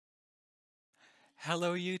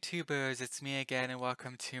Hello YouTubers, it's me again and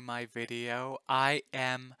welcome to my video. I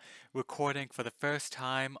am recording for the first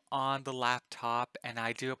time on the laptop and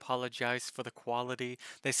I do apologize for the quality.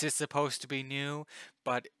 This is supposed to be new,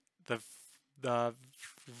 but the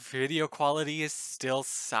video quality is still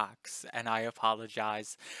sucks and I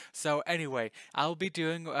apologize. So anyway, I'll be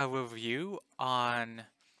doing a review on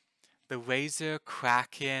the Razer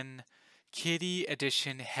Kraken Kitty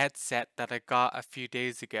Edition headset that I got a few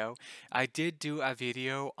days ago. I did do a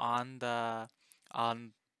video on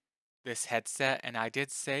this headset and I did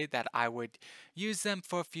say that I would use them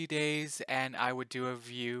for a few days and I would do a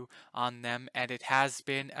review on them, and it has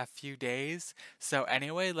been a few days. So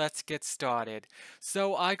anyway, let's get started.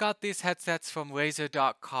 So I got these headsets from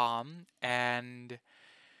Razer.com and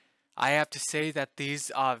I have to say that these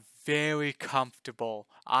are very comfortable.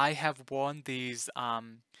 I have worn these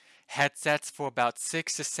headsets for about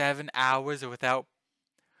 6 to 7 hours without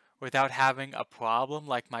having a problem.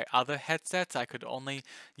 Like my other headsets, I could only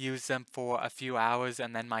use them for a few hours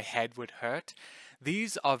and then my head would hurt.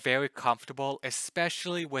 These are very comfortable,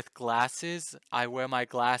 especially with glasses. I wear my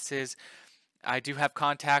glasses. I do have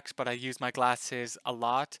contacts, but I use my glasses a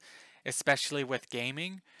lot, especially with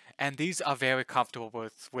gaming. And these are very comfortable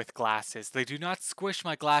with glasses. They do not squish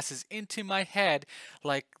my glasses into my head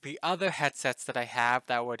like the other headsets that I have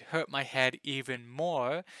that would hurt my head even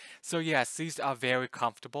more. So yes, these are very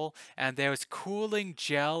comfortable. And there's cooling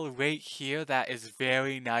gel right here that is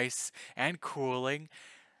very nice and cooling.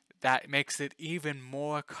 That makes it even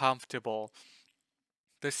more comfortable.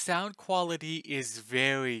 The sound quality is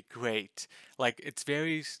very great. Like it's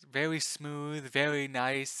very smooth, very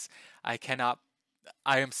nice. I cannot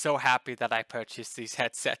I am so happy that I purchased these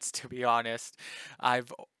headsets, to be honest.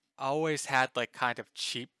 I've always had like kind of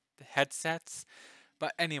cheap headsets.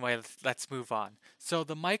 But anyway, let's move on. So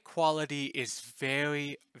the mic quality is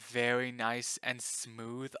very nice and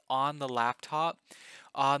smooth on the laptop.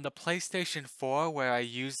 On the PlayStation 4, where I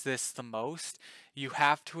use this the most, you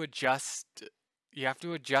have to adjust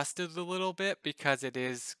it a little bit because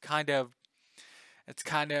it's kind of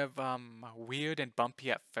weird and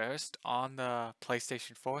bumpy at first on the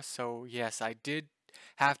PlayStation 4. So yes, I did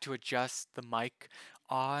have to adjust the mic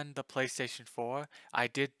on the PlayStation 4. I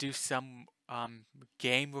did do some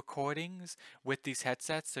game recordings with these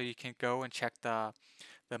headsets, so you can go and check the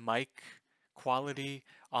mic quality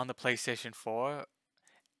on the PlayStation 4.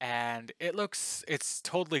 And it's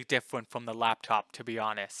totally different from the laptop, to be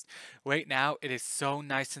honest. Right now, it is so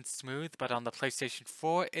nice and smooth, but on the PlayStation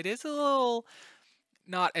 4, it is a little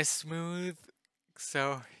not as smooth.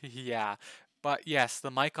 So, yeah. But yes, the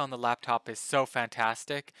mic on the laptop is so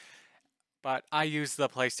fantastic. But I use the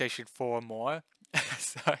PlayStation 4 more.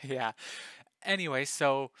 So, yeah. Anyway,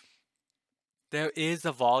 so there is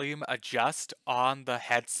a volume adjust on the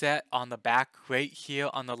headset on the back right here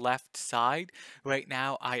on the left side. Right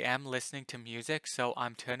now, I am listening to music, so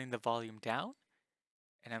I'm turning the volume down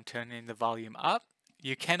and I'm turning the volume up.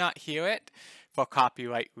 You cannot hear it for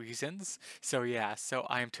copyright reasons. So yeah, so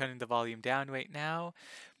I am turning the volume down right now.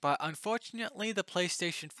 But unfortunately, the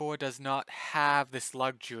PlayStation 4 does not have this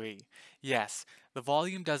luxury. Yes, the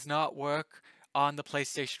volume does not work on the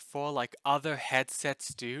PlayStation 4 like other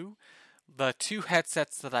headsets do. The two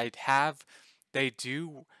headsets that I have, they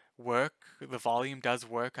do work. The volume does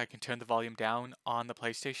work. I can turn the volume down on the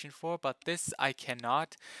PlayStation 4, but this I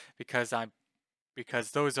cannot because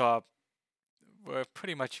those were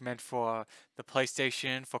pretty much meant for the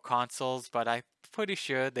PlayStation, for consoles, but I'm pretty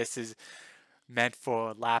sure this is meant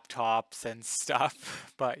for laptops and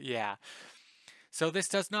stuff. But yeah. So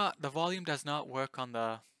the volume does not work on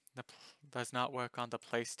does not work on the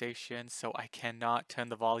PlayStation, so I cannot turn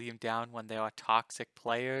the volume down when there are toxic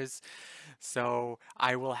players. So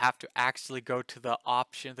I will have to actually go to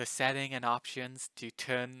the setting and options to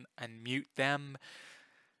turn and mute them.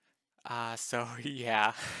 So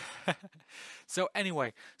yeah. So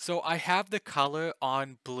anyway, so I have the color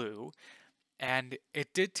on blue, and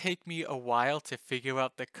it did take me a while to figure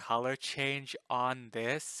out the color change on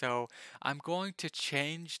this. So I'm going to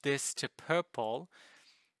change this to purple.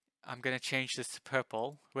 I'm going to change this to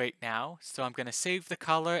purple right now. So I'm going to save the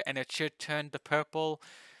color and it should turn the purple.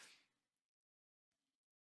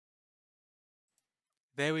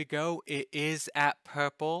 There we go. It is at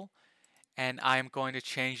purple. And I am going to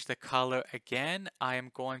change the color again. I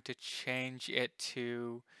am going to change it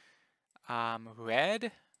to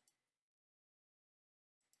red.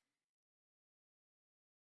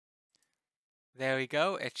 There we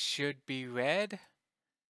go. It should be red.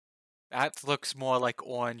 That looks more like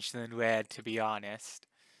orange than red, to be honest.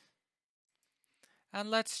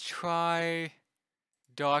 And let's try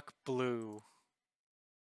dark blue.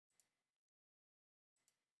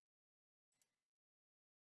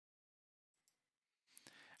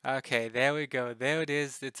 Okay, there we go. There it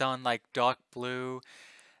is. It's on like dark blue.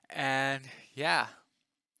 And yeah,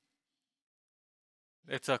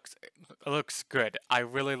 it looks good. I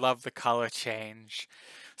really love the color change.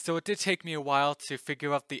 So it did take me a while to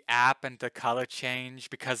figure out the app and the color change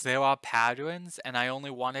because there are patterns and I only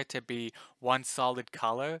want it to be one solid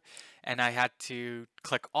color, and I had to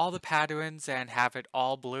click all the patterns and have it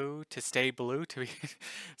all blue to stay blue to be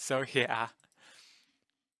so yeah.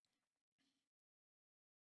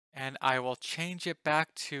 And I will change it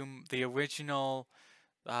back to the original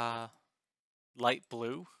uh, light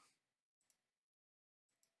blue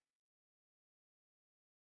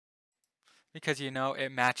because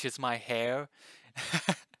it matches my hair.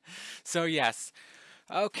 So yes.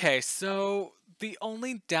 Okay, so the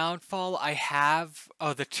only downfall I have,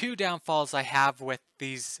 oh, the two downfalls I have with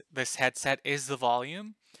this headset is the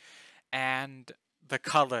volume and the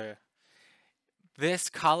color. This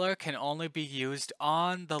color can only be used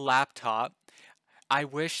on the laptop. I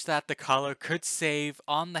wish that the color could save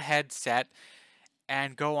on the headset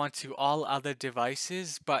and go onto all other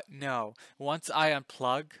devices, but no. Once I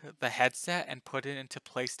unplug the headset and put it into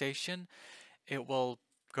PlayStation, it will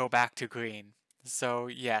go back to green. So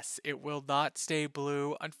yes, it will not stay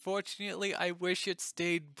blue. Unfortunately, I wish it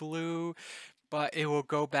stayed blue, but it will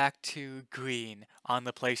go back to green on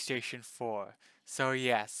the PlayStation 4. So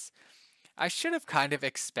yes, I should have kind of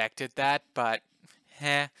expected that, but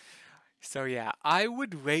heh. So yeah, I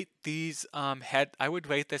would rate this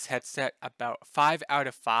headset about 5 out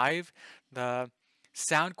of 5. The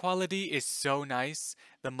sound quality is so nice.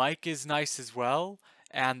 The mic is nice as well,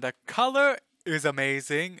 and the color is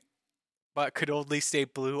amazing, but could only stay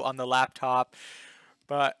blue on the laptop.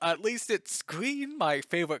 But at least it's green, my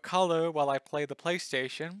favorite color, while I play the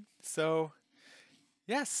PlayStation. So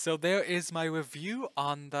yes, so there is my review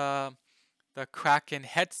on the Kraken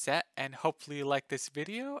headset, and hopefully you like this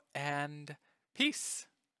video, and peace!